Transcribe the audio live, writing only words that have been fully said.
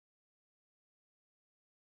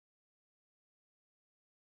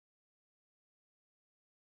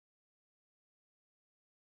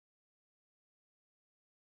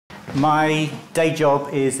My day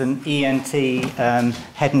job is an ENT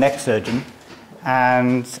head and neck surgeon,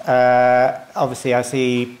 and obviously I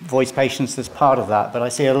see voice patients as part of that, but I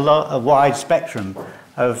see a wide spectrum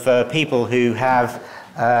of people who have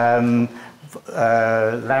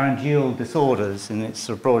laryngeal disorders in its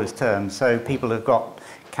sort of broadest terms. So people who've got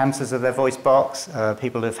cancers of their voice box,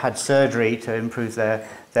 people who've had surgery to improve their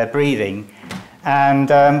breathing. And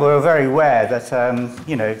we're very aware that,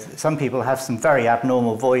 you know, some people have some very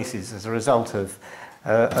abnormal voices as a result of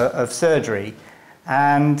surgery.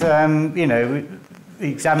 And, you know, we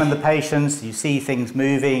examine the patients, you see things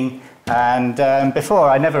moving, and before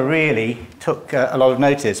I never really took a lot of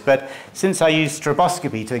notice, but since I used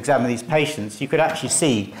stroboscopy to examine these patients, you could actually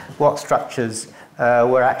see what structures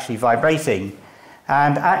were actually vibrating.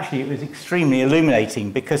 And actually it was extremely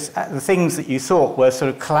illuminating, because the things that you thought were sort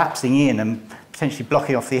of collapsing in and potentially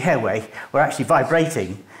blocking off the airway were actually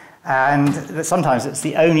vibrating. And sometimes it's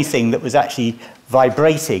the only thing that was actually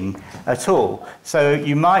vibrating at all. So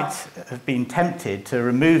you might have been tempted to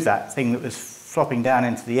remove that thing that was flopping down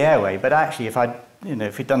into the airway, but actually if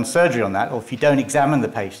you'd done surgery on that, or if you don't examine the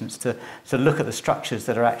patients to look at the structures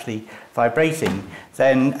that are actually vibrating,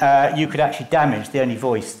 then you could actually damage the only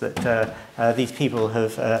voice that these people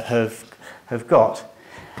have got.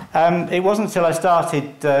 It wasn't until I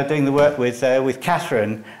started doing the work with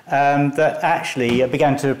Cathrine that actually I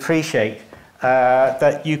began to appreciate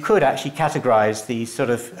that you could actually categorize these sort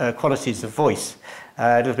of qualities of voice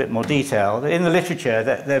a little bit more detail. In the literature,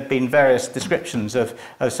 there have been various descriptions of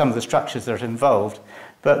some of the structures that are involved,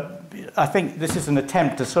 but I think this is an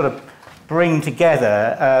attempt to sort of bring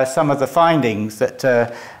together some of the findings that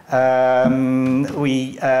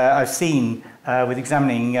I've seen with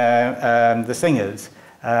examining the singers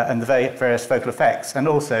and the various vocal effects, and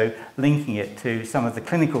also linking it to some of the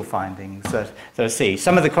clinical findings that I see.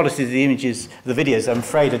 Some of the qualities of the images, the videos, I'm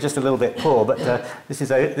afraid, are just a little bit poor, but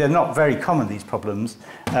they're not very common, these problems,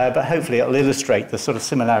 but hopefully it'll illustrate the sort of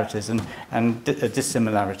similarities and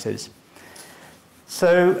dissimilarities.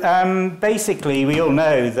 So basically, we all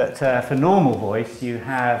know that for normal voice, you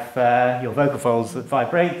have your vocal folds that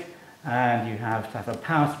vibrate, and you have to have a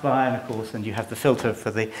power supply, and of course, and you have the filter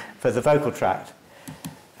for the vocal tract.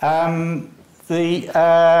 We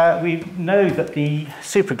know that the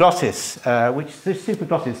supraglottis, which the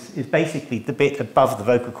supraglottis is basically the bit above the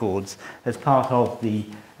vocal cords as part of the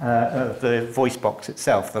voice box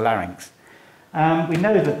itself, the larynx. We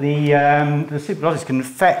know that the supraglottis can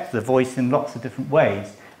affect the voice in lots of different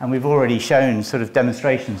ways, and we've already shown sort of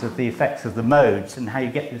demonstrations of the effects of the modes and how you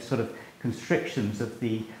get this sort of constrictions of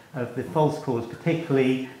the false cords,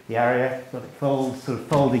 particularly the areoglottic folds sort of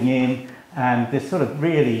folding in. And this sort of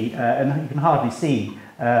really, and you can hardly see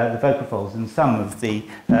the vocal folds in some of the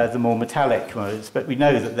more metallic modes, but we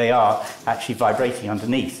know that they are actually vibrating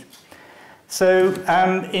underneath. So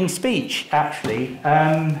in speech, actually,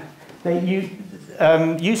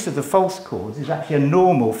 use of the false chords is actually a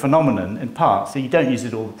normal phenomenon in part, so you don't use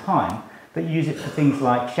it all the time, but you use it for things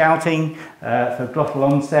like shouting, for glottal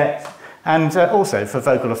onset, and also for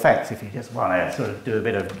vocal effects. If you just want to sort of do a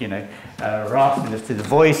bit of, you know, raspiness to the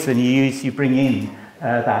voice, then you bring in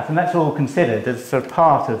that, and that's all considered as sort of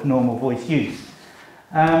part of normal voice use.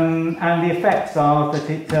 And the effects are that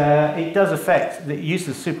it does affect, the use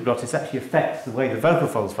of the supraglottis actually affects the way the vocal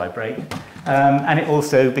folds vibrate, and it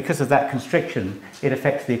also, because of that constriction, it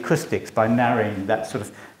affects the acoustics by narrowing that sort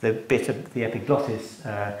of the bit of the epiglottis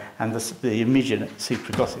and the immediate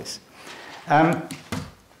supraglottis.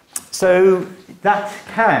 So that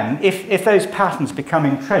can, if those patterns become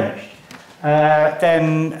entrenched,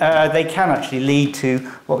 then they can actually lead to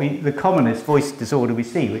the commonest voice disorder we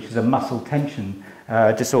see, which is a muscle tension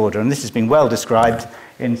disorder. And this has been well described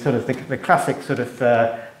in sort of the classic sort of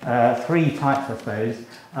three types, I suppose,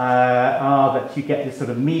 are that you get this sort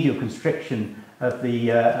of medial constriction of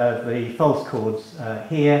the false cords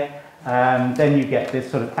here, and then you get this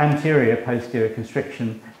sort of anterior-posterior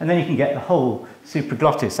constriction, and then you can get the whole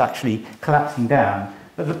supraglottis actually collapsing down.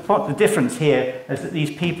 But the difference here is that these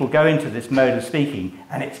people go into this mode of speaking,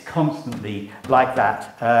 and it's constantly like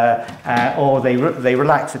that, or they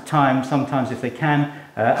relax at times, sometimes if they can.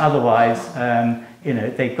 Otherwise, you know,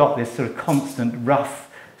 they've got this sort of constant rough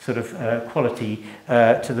sort of quality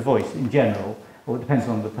to the voice in general, or it depends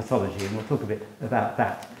on the pathology, and we'll talk a bit about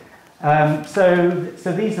that.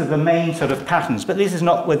 So these are the main sort of patterns, but this is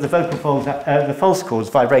not with the vocal folds, the false cords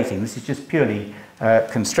vibrating. This is just purely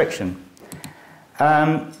constriction.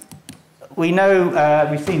 We know,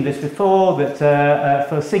 we've seen this before, that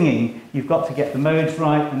for singing, you've got to get the modes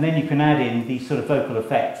right, and then you can add in these sort of vocal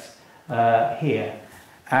effects here.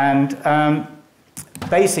 And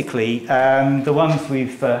basically, the ones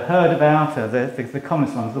we've heard about, the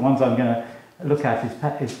commonest ones, the ones I'm going to look at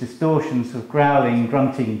is distortions of growling,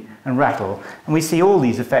 grunting, and rattle. And we see all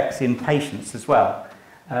these effects in patients as well.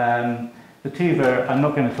 The tuba, I'm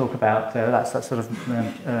not going to talk about, that's that sort of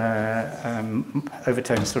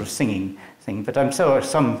overtone sort of singing thing, but I'm sure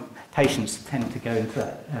some patients tend to go into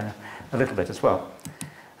that a little bit as well.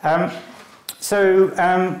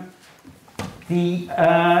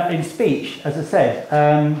 In speech, as I said,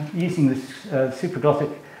 using the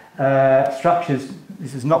supraglottic structures,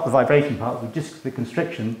 this is not the vibrating part, but just the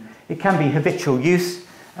constriction, it can be habitual use.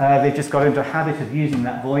 They've just got into a habit of using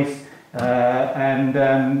that voice, and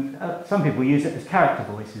some people use it as character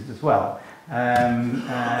voices as well, and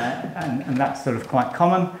that's sort of quite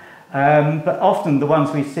common. But often the ones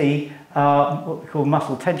we see are what we call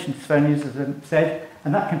muscle tension dysphonias, as I said,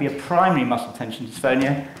 and that can be a primary muscle tension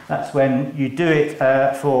dysphonia. That's when you do it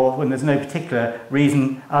when there's no particular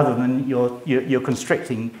reason other than you're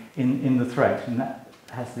constricting in the throat, and that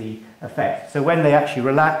has the effect. So when they actually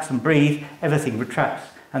relax and breathe, everything retracts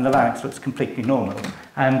and the larynx looks completely normal.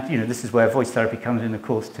 And this is where voice therapy comes in, of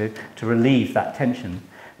course, to relieve that tension.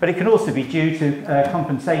 But it can also be due to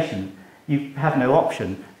compensation. You have no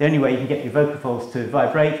option. The only way you can get your vocal folds to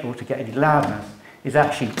vibrate or to get any loudness is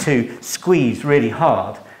actually to squeeze really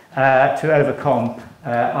hard to overcome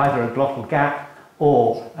either a glottal gap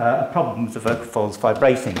or a problem with the vocal folds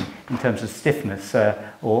vibrating in terms of stiffness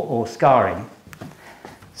or scarring.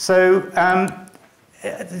 So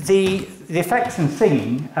the effects in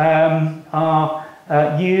singing are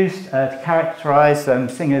used to characterize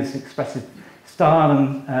singers' expressive style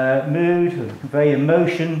and mood, or convey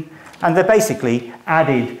emotion, and they're basically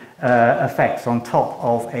added effects on top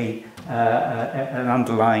of an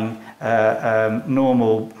underlying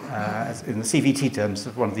normal, in the CVT terms,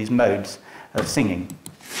 of one of these modes of singing.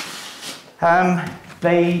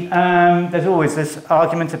 There's always this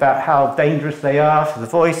argument about how dangerous they are for the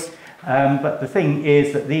voice, but the thing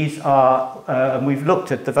is that these are, and we've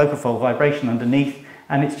looked at the vocal fold vibration underneath,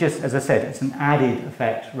 and it's just, as I said, it's an added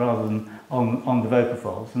effect rather than on the vocal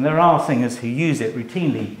folds. And there are singers who use it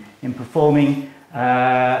routinely in performing,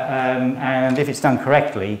 and if it's done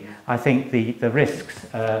correctly, I think the risks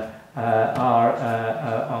are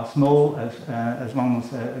small as long as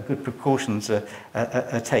good precautions are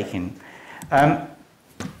taken.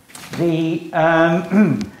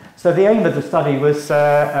 So the aim of the study was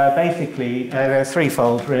basically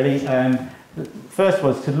threefold, really. The first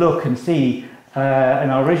was to look and see, in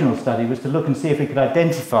our original study, was to look and see if we could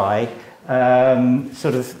identify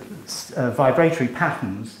sort of vibratory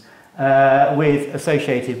patterns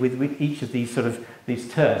associated with each of these these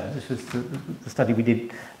terms. This was the study we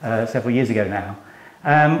did several years ago now.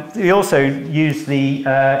 We also used the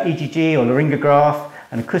EGG or laryngograph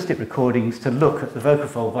and acoustic recordings to look at the vocal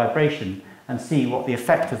fold vibration and see what the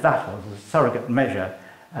effect of that was, a surrogate measure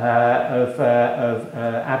of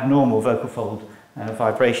abnormal vocal fold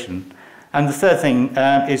vibration. And the third thing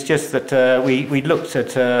is just that we looked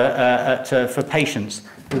at for patients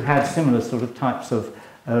who had similar sort of types of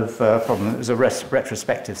problem. It was a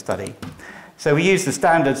retrospective study. So we used the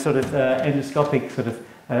standard sort of endoscopic sort of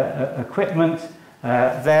equipment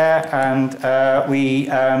there, and we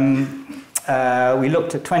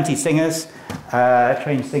looked at 20 singers,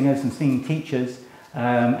 trained singers and singing teachers,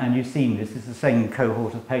 and you've seen this is the same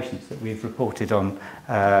cohort of patients that we've reported on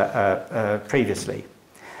previously.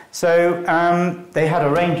 So they had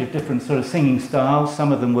a range of different sort of singing styles.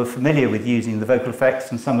 Some of them were familiar with using the vocal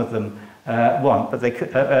effects, and some of them weren't, but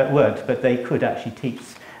they could actually teach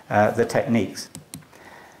the techniques.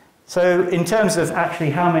 So in terms of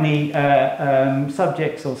actually how many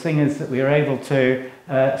subjects or singers that we were able to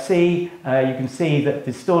see, you can see that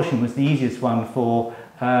distortion was the easiest one for,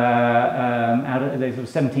 there was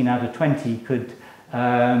 17 out of 20 could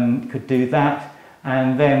do that.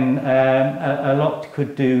 And then a lot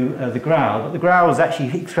could do the growl. But the growl was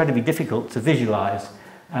actually incredibly difficult to visualize.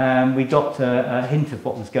 We got a hint of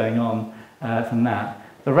what was going on from that.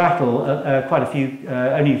 The rattle, quite a few,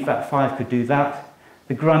 only about 5 could do that.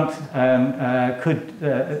 The grunt,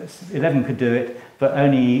 11 could do it, but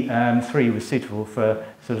only 3 was suitable for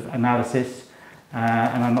sort of analysis.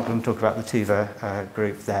 And I'm not going to talk about the tuba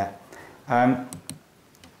group there. In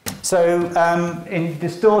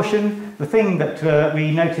distortion, the thing that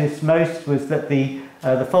we noticed most was that the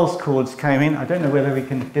false chords came in. I don't know whether we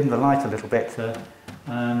can dim the light a little bit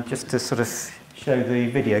just to sort of show the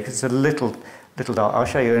video, because it's a little dark. I'll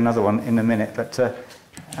show you another one in a minute. But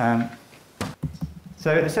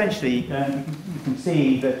so essentially, you can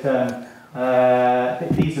see that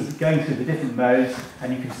these are going through the different modes,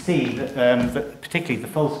 and you can see that, that particularly the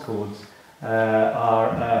false chords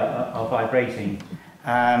are vibrating.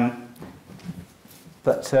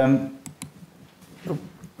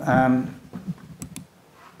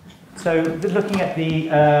 So looking at the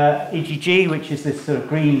EGG, which is this sort of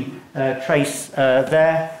green trace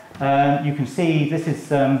there, you can see this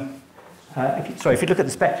is, if you look at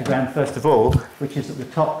the spectrogram first of all, which is at the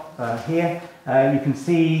top here, you can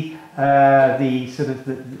see the sort of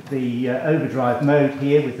the overdrive mode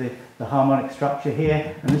here with the harmonic structure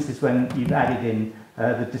here, and this is when you've added in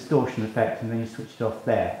the distortion effect and then you switched off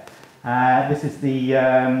there. This is the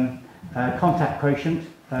contact quotient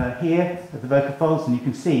here at the vocal folds, and you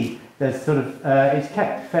can see there's sort of, it's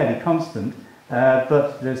kept fairly constant,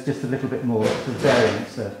 but there's just a little bit more sort of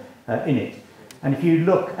variance in it. And if you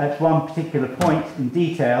look at one particular point in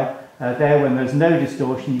detail, there when there's no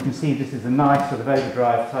distortion, you can see this is a nice sort of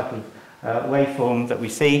overdrive type of waveform that we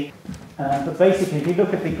see. But basically, if you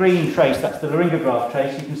look at the green trace, that's the laryngograph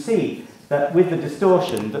trace, you can see that with the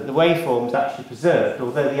distortion, that the waveform is actually preserved,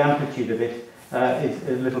 although the amplitude of it is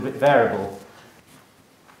a little bit variable.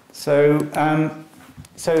 So,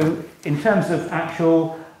 so in terms of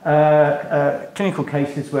actual clinical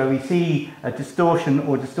cases where we see a distortion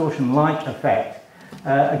or distortion-like effect,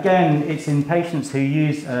 again, it's in patients who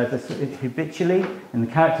use this habitually in the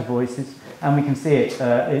character voices, and we can see it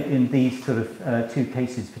in these sort of two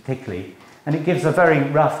cases particularly. And it gives a very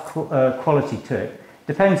rough quality to it.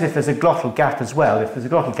 Depends if there's a glottal gap as well. If there's a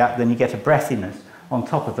glottal gap, then you get a breathiness on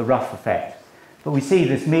top of the rough effect. But we see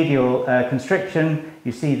this medial constriction,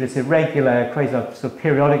 you see this irregular, quasi sort of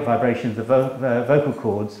periodic vibration of the vocal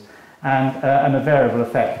cords, and a variable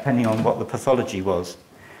effect depending on what the pathology was.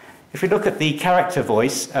 If we look at the character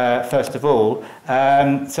voice, first of all,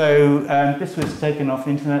 this was taken off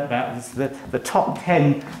the internet about the top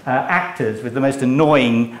 10 actors with the most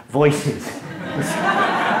annoying voices.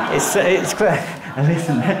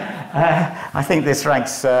 Listen, I think this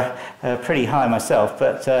ranks pretty high myself,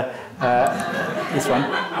 but this one.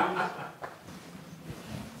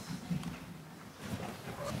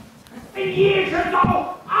 Years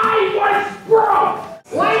ago, I was broke!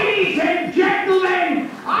 Ladies and gentlemen,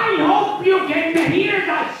 I hope you can hear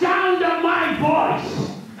the sound of my voice!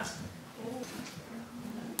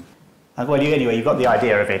 Well, anyway, you've got the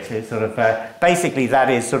idea of it. It's sort of, basically that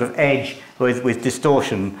is sort of edge with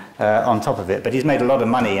distortion on top of it. But he's made a lot of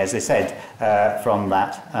money, as I said, from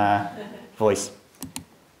that voice.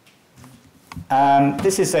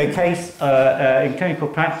 This is a case in clinical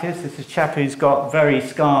practice. This is a chap who's got very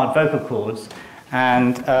scarred vocal cords,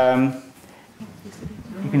 and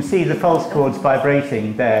you can see the false cords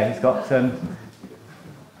vibrating there. He's got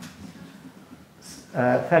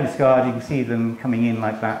fairly scarred. You can see them coming in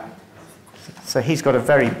like that. So he's got a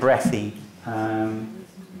very breathy.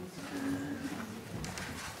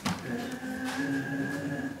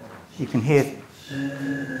 You can hear. You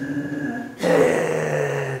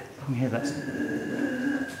can hear that.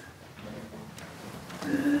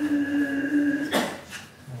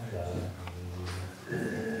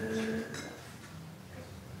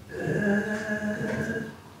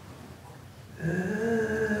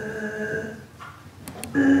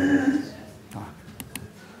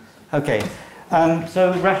 Okay,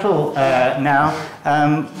 so Rattle now,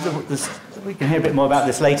 we can hear a bit more about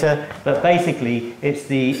this later, but basically it's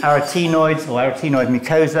the arytenoids or arytenoid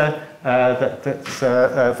mucosa that's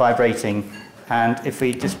vibrating. And if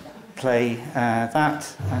we just play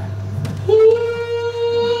that.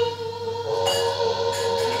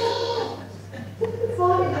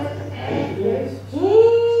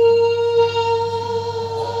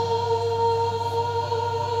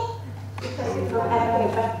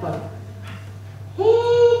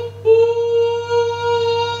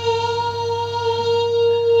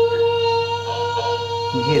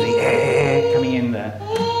 You hear the air coming in there.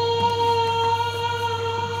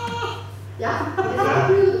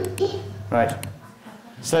 Right.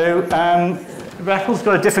 So Rattle's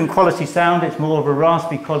got a different quality sound. It's more of a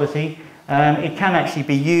raspy quality. It can actually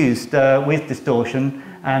be used with distortion,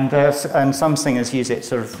 and some singers use it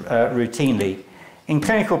sort of routinely. In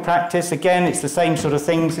clinical practice, again, it's the same sort of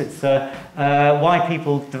things. It's why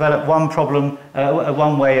people develop one problem,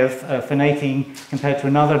 one way of phonating compared to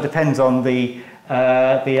another. It depends on the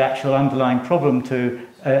actual underlying problem to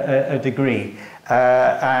a degree,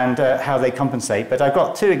 and how they compensate. But I've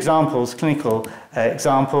got two examples, clinical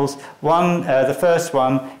examples. One, the first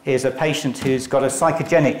one is a patient who's got a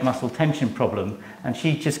psychogenic muscle tension problem, and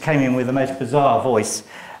she just came in with the most bizarre voice,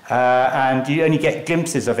 and you only get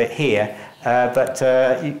glimpses of it here, but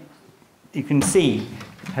you can see,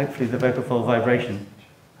 hopefully, the vocal fold vibration.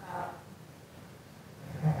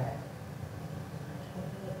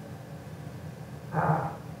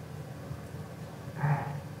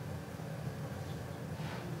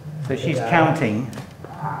 So she's counting.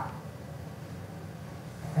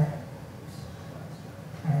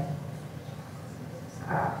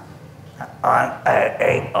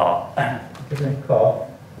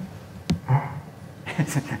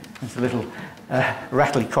 There's a little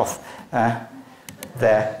rattly cough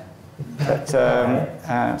there. But,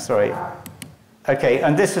 sorry. Okay,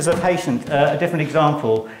 and this is a patient, a different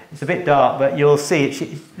example. It's a bit dark, but you'll see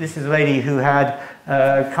it. This is a lady who had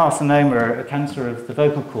carcinoma, a cancer of the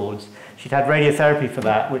vocal cords. She'd had radiotherapy for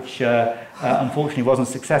that, which unfortunately wasn't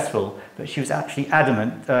successful, but she was actually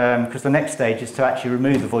adamant, because the next stage is to actually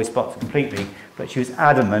remove the voice box completely, but she was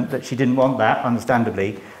adamant that she didn't want that,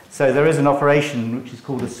 understandably. So there is an operation which is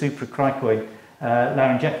called a supracricoid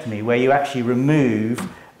laryngectomy, where you actually remove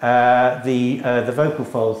the vocal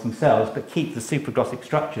folds themselves, but keep the supraglottic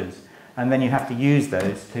structures, and then you have to use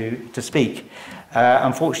those to speak.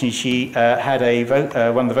 Unfortunately, she had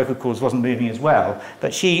one of the vocal cords wasn't moving as well,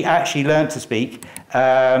 but she actually learnt to speak.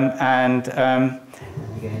 Can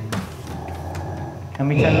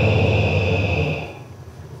we turn?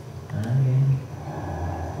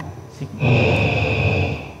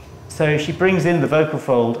 So she brings in the vocal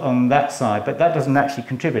fold on that side, but that doesn't actually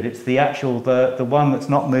contribute. It's the actual, the one that's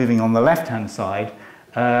not moving on the left-hand side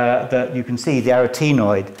that you can see the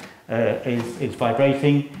arytenoid is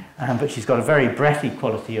vibrating, but she's got a very breathy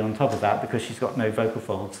quality on top of that because she's got no vocal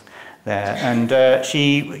folds there. And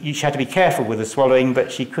she had to be careful with the swallowing,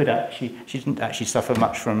 but she didn't actually suffer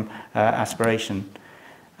much from aspiration.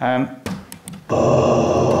 So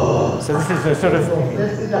this is a sort of,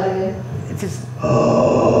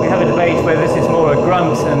 we have a debate where this is more a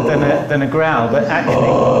grunt than a growl, but actually,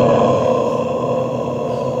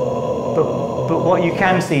 but what you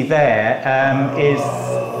can see there is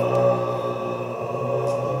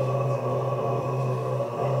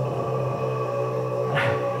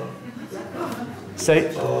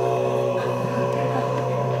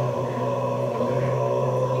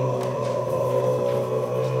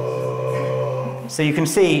So you can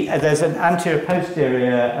see there's an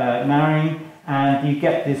anterior-posterior narrowing, and you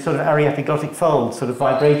get this sort of aryepiglottic fold sort of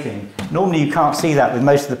vibrating. Normally you can't see that with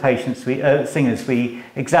most of the patients, singers we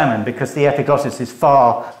examine, because the epiglottis is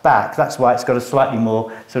far back. That's why it's got a slightly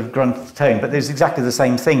more sort of grunt tone. But there's exactly the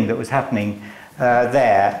same thing that was happening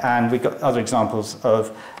there, and we've got other examples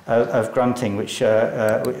of grunting, which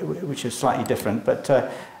is slightly different. But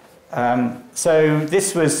so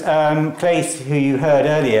this was Claes, who you heard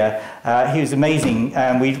earlier. He was amazing.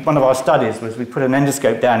 One of our studies was we put an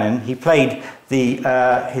endoscope down and he played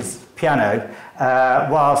his piano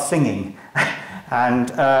while singing. And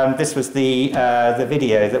this was the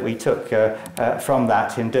video that we took from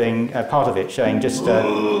that, him doing part of it, showing just a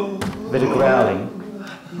bit of growling.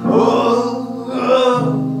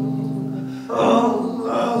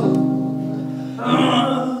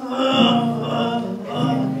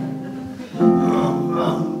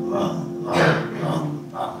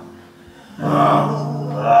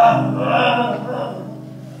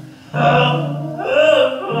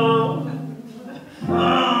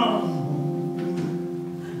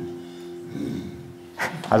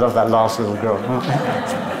 I love that last little girl.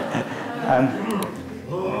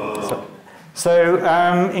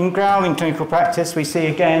 In growling clinical practice, we see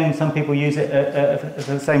again, some people use it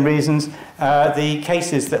for the same reasons. The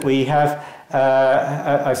cases that we have,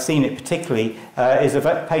 I've seen it particularly, is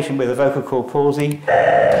a patient with a vocal cord palsy,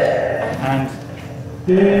 and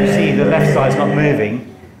you see the left side's not moving.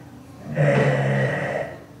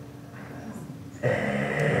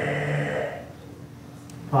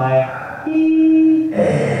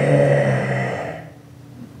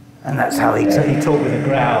 And that's how he talked with a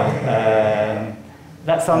growl.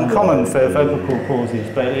 That's uncommon for vocal cord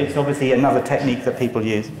palsies, but it's obviously another technique that people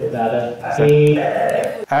use.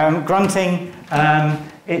 Grunting,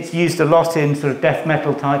 it's used a lot in sort of death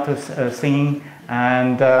metal type of singing,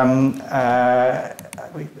 and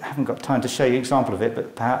we haven't got time to show you an example of it,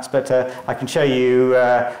 but I can show you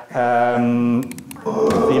the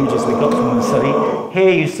images we got from the study.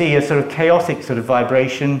 Here you see a sort of chaotic sort of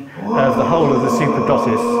vibration of the whole of the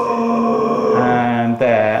supraglottis, and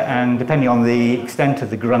there, and depending on the extent of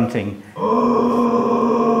the grunting.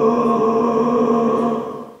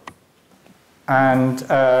 And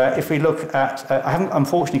if we look at, I haven't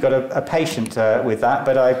unfortunately got a patient with that,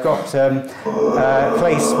 but I've got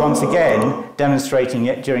Claes once again demonstrating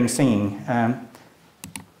it during singing.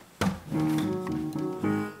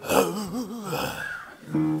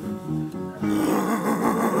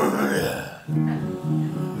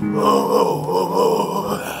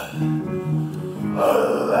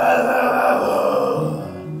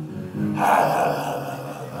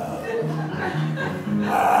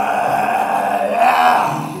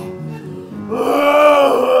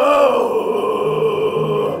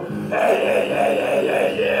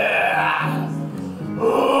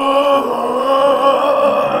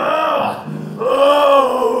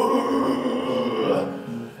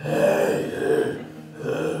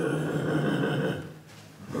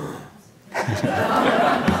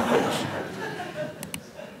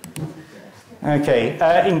 Okay,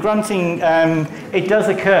 in grunting, it does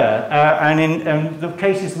occur, and in the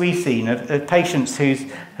cases we've seen of patients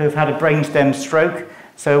who've had a brainstem stroke.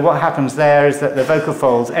 So what happens there is that the vocal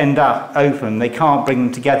folds end up open, they can't bring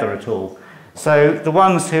them together at all. So the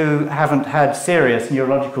ones who haven't had serious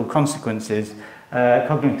neurological consequences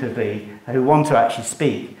cognitively, who want to actually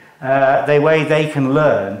speak, the way they can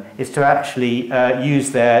learn is to actually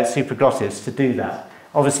use their supraglottis to do that.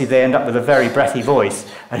 Obviously they end up with a very breathy voice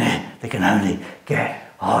and they can only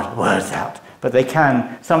get odd words out, but they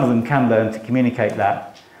can, some of them can learn to communicate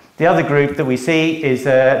that. The other group that we see is,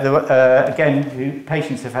 again,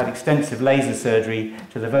 patients have had extensive laser surgery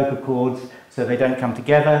to the vocal cords so they don't come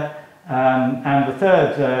together. And the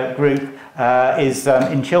third group is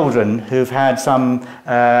in children who've had some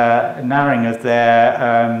narrowing of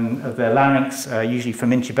their larynx, usually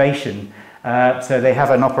from intubation. So they have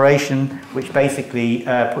an operation which basically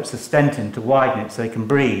puts a stent in to widen it so they can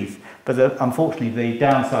breathe. But unfortunately, the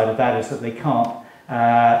downside of that is that they can't.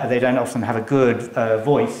 They don't often have a good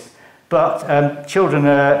voice. But children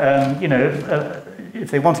are, if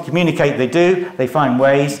they want to communicate, they do. They find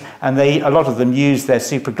ways, and a lot of them use their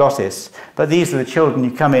supraglottis. But these are the children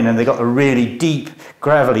who come in and they've got a really deep,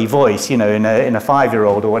 gravelly voice, in a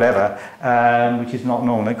 5-year-old or whatever, which is not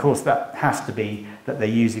normal. And of course, that has to be that they're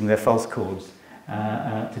using their false chords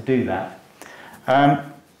to do that.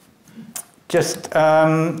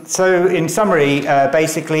 So in summary,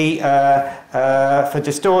 basically, for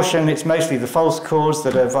distortion, it's mostly the false chords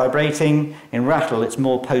that are vibrating. In rattle, it's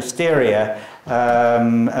more posterior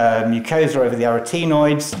mucosa over the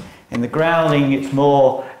arytenoids. In the growling, it's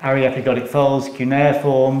more aryepiglottic folds,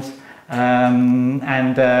 cuneiforms, and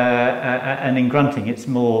in grunting, it's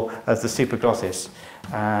more of the supraglottis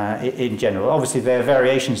in general. Obviously, there are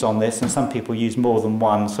variations on this, and some people use more than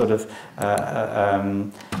one sort of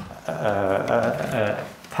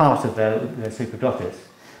part of their supraglottis.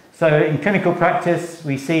 So in clinical practice,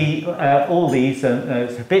 we see all these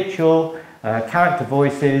habitual, character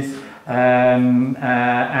voices, and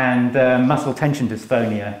muscle tension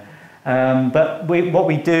dysphonia. But what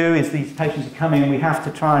we do is these patients are coming and we have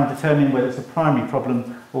to try and determine whether it's a primary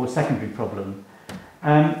problem or a secondary problem.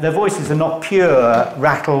 Their voices are not pure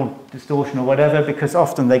rattle, distortion or whatever, because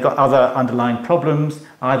often they've got other underlying problems,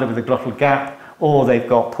 either with a glottal gap or they've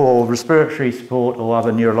got poor respiratory support or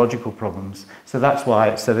other neurological problems. So that's why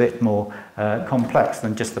it's a bit more complex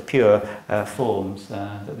than just the pure forms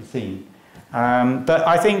that we've seen. But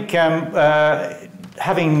I think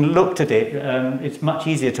having looked at it, it's much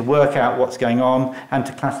easier to work out what's going on and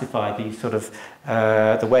to classify these sort of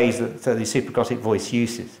the ways that the supraglottic voice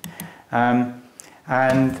uses. I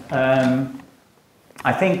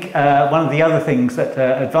think one of the other things that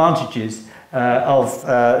advantages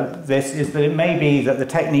of this is that it may be that the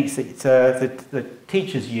techniques that the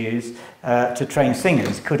teachers use to train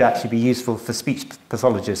singers could actually be useful for speech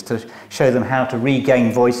pathologists to show them how to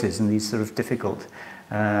regain voices in these sort of difficult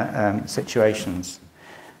situations.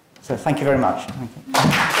 So thank you very much. Thank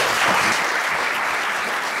you.